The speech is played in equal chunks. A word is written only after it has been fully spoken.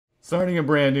Starting a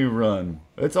brand new run.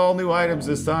 It's all new items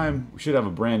this time. We should have a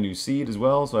brand new seed as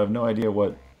well, so I have no idea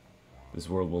what this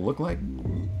world will look like.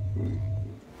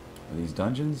 Are these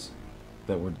dungeons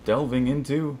that we're delving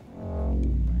into?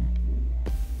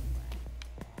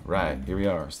 Right, here we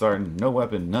are. Starting, no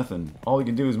weapon, nothing. All you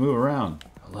can do is move around.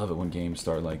 I love it when games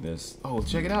start like this. Oh,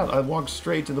 check it out. I walked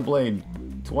straight to the blade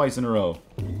twice in a row.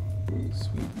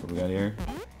 Sweet. What do we got here?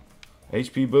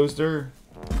 HP booster.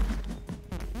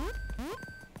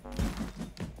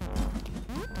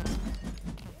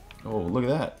 Oh, look at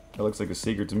that. That looks like a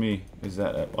secret to me. Is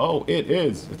that... oh, it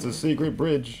is. It's a secret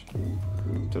bridge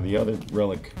to the other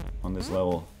relic on this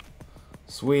level.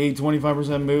 Sweet.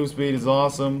 25% move speed is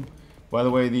awesome. By the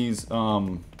way, these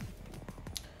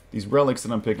relics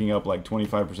that I'm picking up, like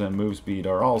 25% move speed,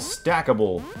 are all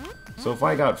stackable. So if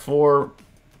I got 4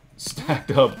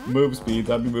 stacked up move speeds,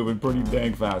 I'd be moving pretty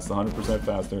dang fast, 100%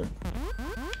 faster.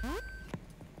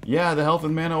 Yeah, the health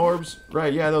and mana orbs.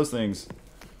 Right, yeah, those things.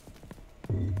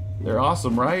 They're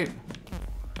awesome, right?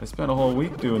 I spent a whole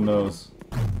week doing those.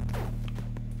 It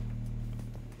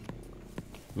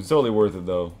was totally worth it,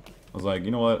 though. I was like, you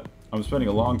know what? I'm spending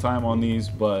a long time on these,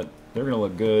 but they're going to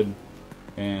look good,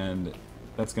 and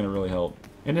that's going to really help.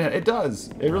 And it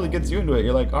does. It really gets you into it.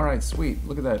 You're like, alright, sweet.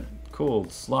 Look at that cool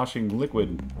sloshing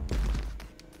liquid.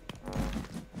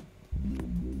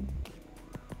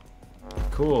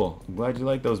 Cool. I'm glad you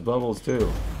like those bubbles,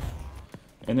 too.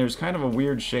 And there's kind of a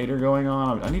weird shader going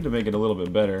on. I need to make it a little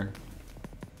bit better.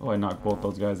 Oh, I knocked both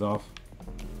those guys off.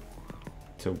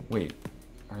 Wait,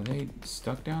 are they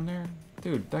stuck down there?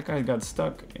 Dude, that guy got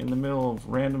stuck in the middle of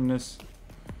randomness.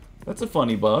 That's a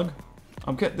funny bug.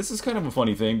 This is kind of a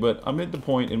funny thing, but I'm at the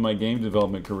point in my game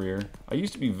development career. I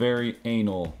used to be very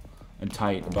anal and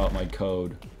tight about my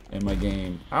code and my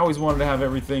game. I always wanted to have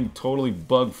everything totally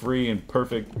bug-free and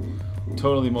perfect.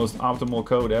 Totally most optimal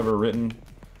code ever written.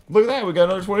 Look at that, we got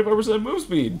another 25% move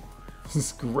speed. This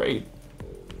is great.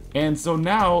 And so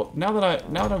now that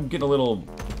I'm getting a little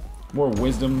more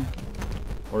wisdom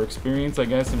or experience, I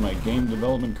guess, in my game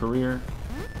development career,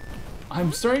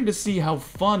 I'm starting to see how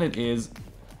fun it is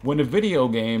when a video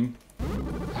game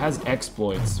has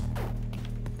exploits.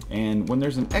 And when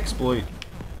there's an exploit,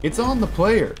 it's on the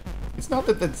player. It's not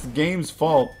that that's the game's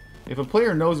fault. If a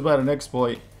player knows about an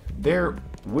exploit, they're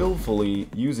willfully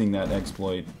using that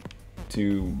exploit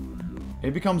to...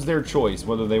 it becomes their choice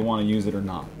whether they want to use it or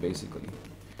not, basically.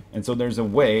 And so there's a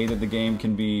way that the game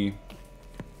can be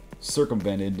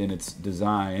circumvented in its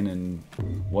design and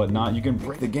whatnot. You can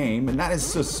break the game, and that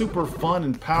is a super fun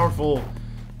and powerful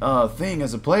thing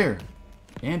as a player.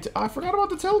 And I forgot about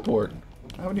the teleport.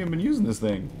 I haven't even been using this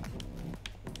thing.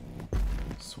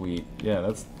 Sweet. Yeah,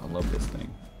 I love this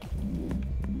thing.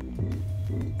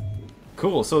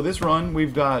 Cool, so this run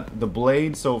we've got the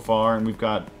blade so far, and we've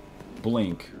got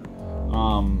Blink.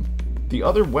 The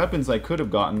other weapons I could have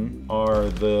gotten are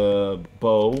the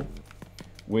bow,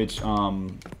 which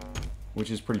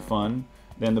is pretty fun.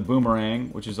 Then the boomerang,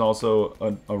 which is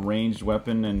also a ranged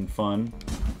weapon and fun.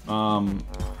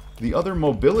 The other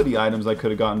mobility items I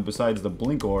could have gotten besides the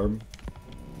blink orb.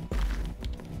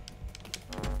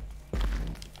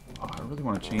 Oh, I really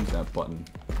want to change that button.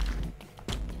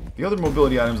 The other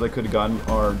mobility items I could have gotten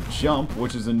are jump,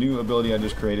 which is a new ability I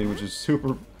just created, which is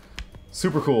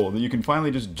super cool, that you can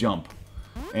finally just jump.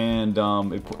 And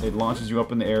it launches you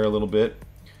up in the air a little bit.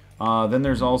 Then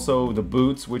there's also the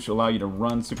boots, which allow you to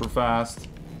run super fast.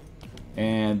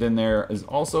 And then there is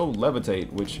also levitate,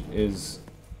 which is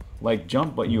like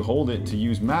jump, but you hold it to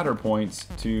use matter points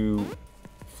to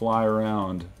fly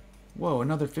around. Whoa,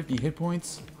 another 50 hit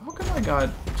points? How come I got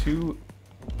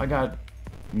I got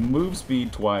move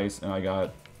speed twice, and I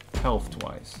got health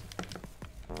twice?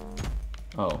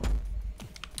 Oh.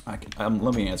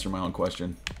 Let me answer my own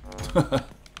question. I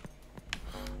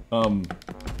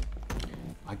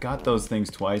got those things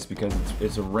twice because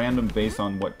it's a random based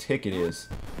on what tick it is.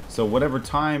 So whatever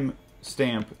time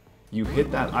stamp you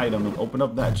hit that item and open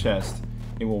up that chest,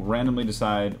 it will randomly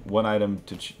decide what item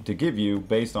to give you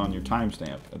based on your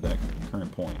timestamp at that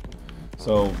current point.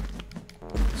 So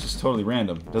it's just totally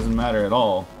random. Doesn't matter at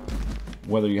all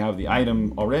whether you have the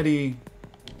item already.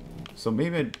 So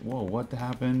maybe whoa, what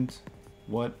happened?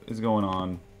 What is going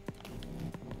on?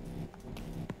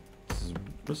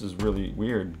 This is really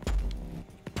weird.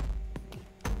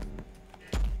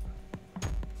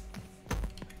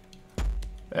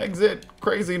 Exit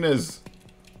craziness.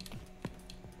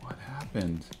 What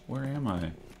happened? Where am I?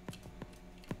 Like,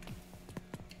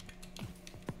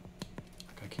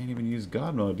 I can't even use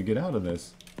God mode to get out of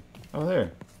this. Oh,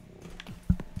 there.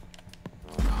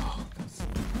 Oh, that's...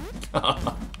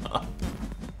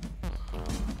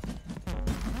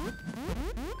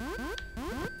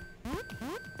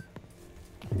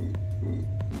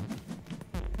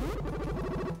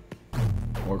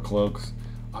 cloaks.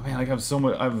 Oh man, I have so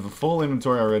much. I have a full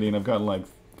inventory already, and I've gotten like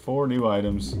 4 new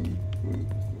items.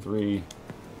 3.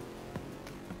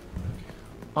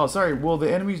 Oh, sorry. Will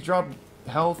the enemies drop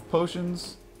health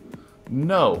potions?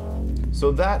 No.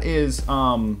 So that is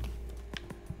the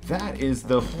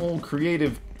whole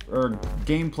creative or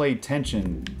gameplay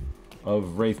tension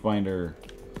of Wraithbinder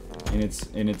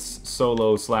in its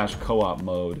solo / co-op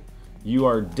mode. You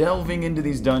are delving into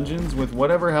these dungeons with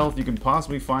whatever health you can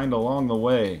possibly find along the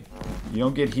way. You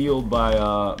don't get healed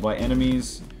by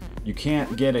enemies. You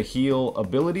can't get a heal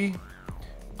ability.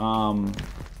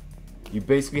 You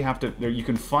basically have to. You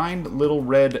can find little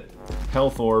red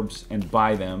health orbs and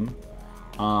buy them,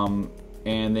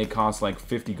 and they cost like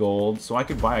 50 gold. So I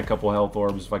could buy a couple health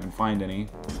orbs if I can find any.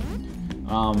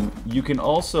 You can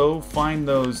also find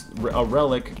a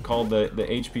relic called the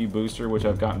HP booster, which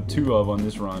I've gotten 2 of on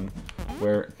this run.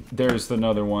 Where there's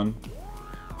another one.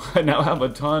 I now have a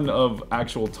ton of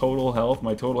actual total health.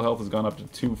 My total health has gone up to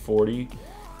 240,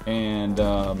 and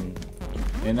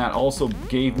that also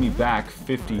gave me back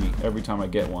 50 every time I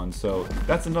get one. So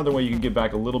that's another way you can get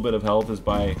back a little bit of health, is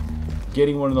by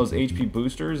getting one of those HP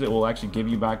boosters. It will actually give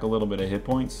you back a little bit of hit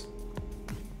points.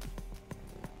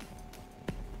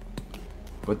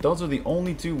 But those are the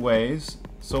only 2 ways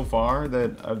so far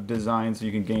that I've designed so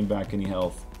you can gain back any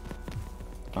health.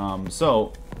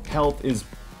 So health is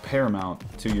paramount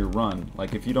to your run.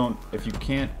 Like if you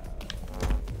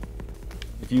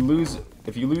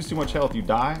lose too much health, you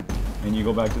die, and you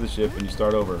go back to the ship and you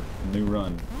start over, a new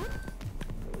run.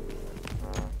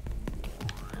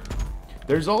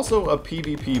 There's also a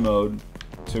PvP mode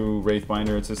to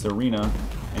Wraithbinder. It's this arena,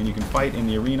 and you can fight in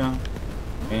the arena,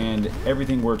 and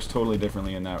everything works totally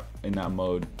differently in that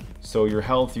mode. So your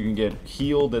health, you can get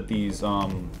healed at these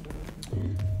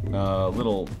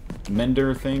little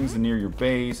mender things near your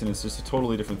base, and it's just a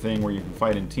totally different thing where you can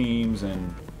fight in teams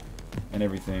and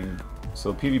everything.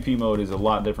 So PvP mode is a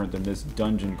lot different than this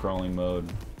dungeon crawling mode.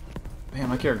 Man,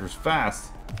 my character's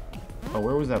fast. Oh,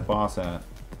 where was that boss at?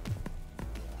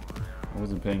 I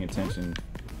wasn't paying attention.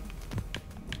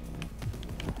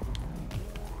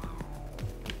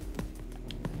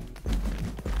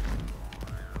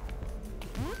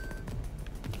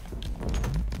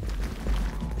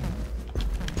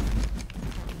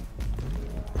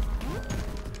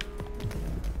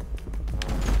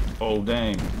 Oh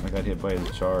dang, I got hit by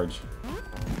his charge.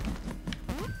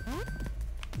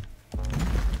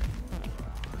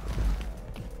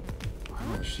 I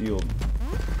have a shield.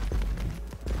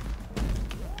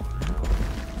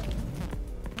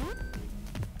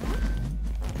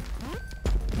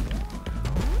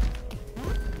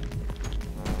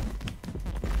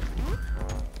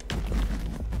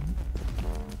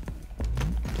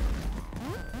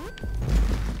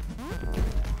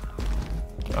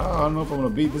 I don't know if I'm gonna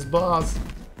beat this boss.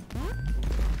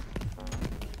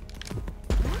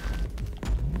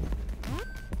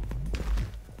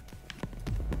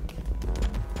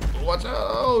 Watch out!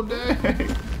 Oh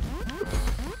dang!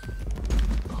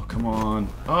 Oh come on!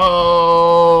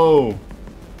 Oh! I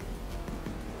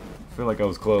feel like I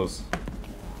was close.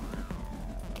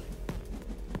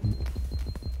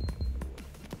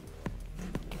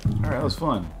 All right, that was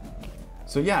fun.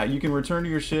 So yeah, you can return to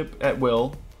your ship at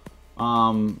will.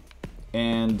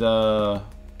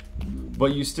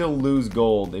 But you still lose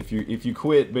gold if you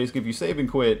quit. Basically, if you save and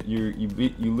quit, you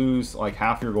lose like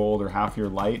half your gold or half your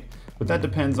light. But that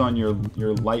depends on your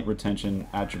light retention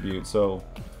attribute. So,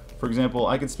 for example,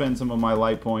 I could spend some of my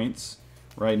light points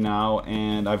right now,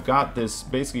 and I've got this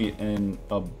basically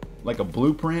like a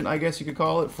blueprint, I guess you could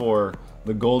call it, for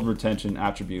the gold retention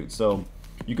attribute. So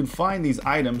you can find these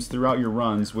items throughout your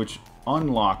runs, which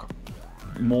unlock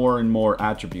more and more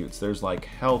attributes. There's like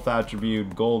health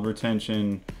attribute, gold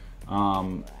retention,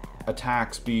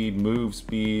 attack speed, move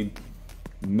speed,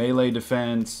 melee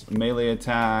defense, melee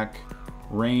attack,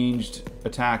 ranged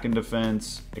attack and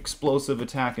defense, explosive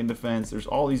attack and defense. There's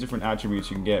all these different attributes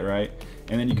you can get, right?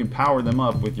 And then you can power them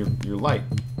up with your light.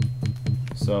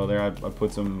 So there I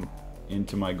put some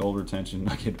into my gold retention.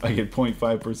 I get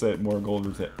 0.5% more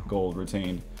gold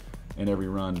retained in every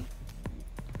run.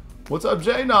 What's up,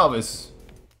 J Novice?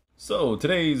 So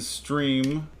today's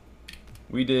stream,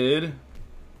 we did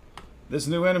this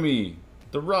new enemy,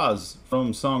 the Raz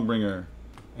from Songbringer,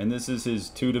 and this is his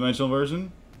 2-dimensional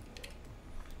version,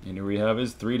 and here we have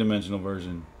his 3-dimensional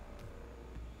version.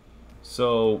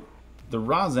 So the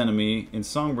Raz enemy in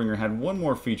Songbringer had one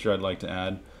more feature I'd like to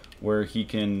add, where he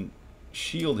can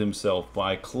shield himself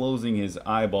by closing his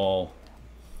eyeball.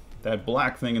 That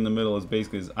black thing in the middle is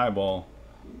basically his eyeball.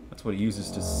 That's what he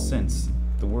uses to sense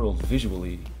the world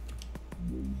visually.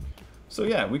 So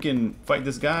yeah, we can fight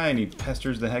this guy and he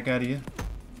pesters the heck out of you.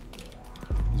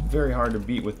 He's very hard to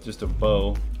beat with just a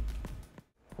bow,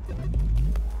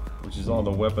 which is all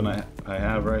the weapon I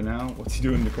have right now. What's he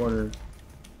doing in the corner?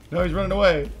 No, he's running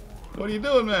away. What are you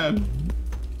doing, man?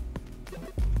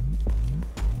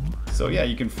 So yeah,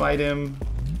 you can fight him,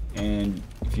 and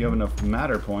if you have enough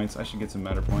matter points, I should get some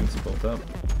matter points built up.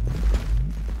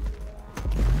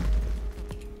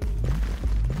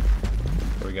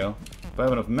 There we go. If I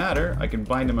have enough matter, I can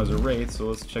bind him as a wraith, so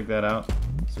let's check that out.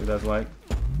 See what that's like.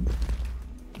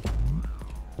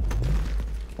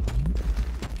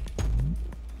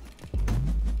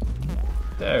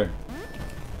 There.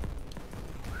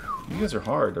 You guys are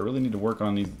hard. I really need to work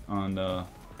on these. I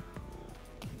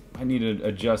need to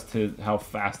adjust to how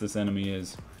fast this enemy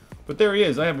is. But there he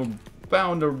is. I have a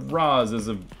bound of Roz as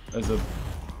a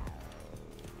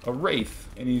wraith,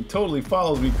 and he totally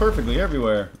follows me perfectly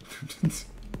everywhere.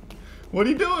 What are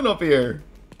you doing up here?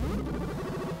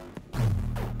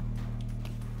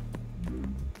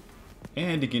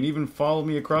 And he can even follow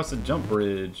me across the jump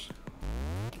bridge.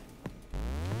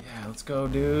 Yeah, let's go,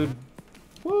 dude.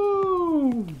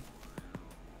 Woo!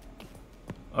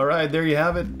 Alright, there you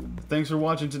have it. Thanks for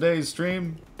watching today's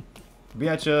stream. Be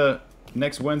at you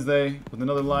next Wednesday with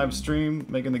another live stream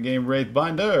making the game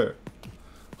Wraithbinder.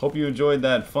 Hope you enjoyed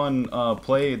that fun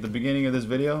play at the beginning of this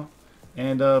video.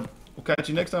 And we'll catch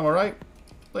you next time, alright?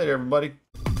 Later, everybody.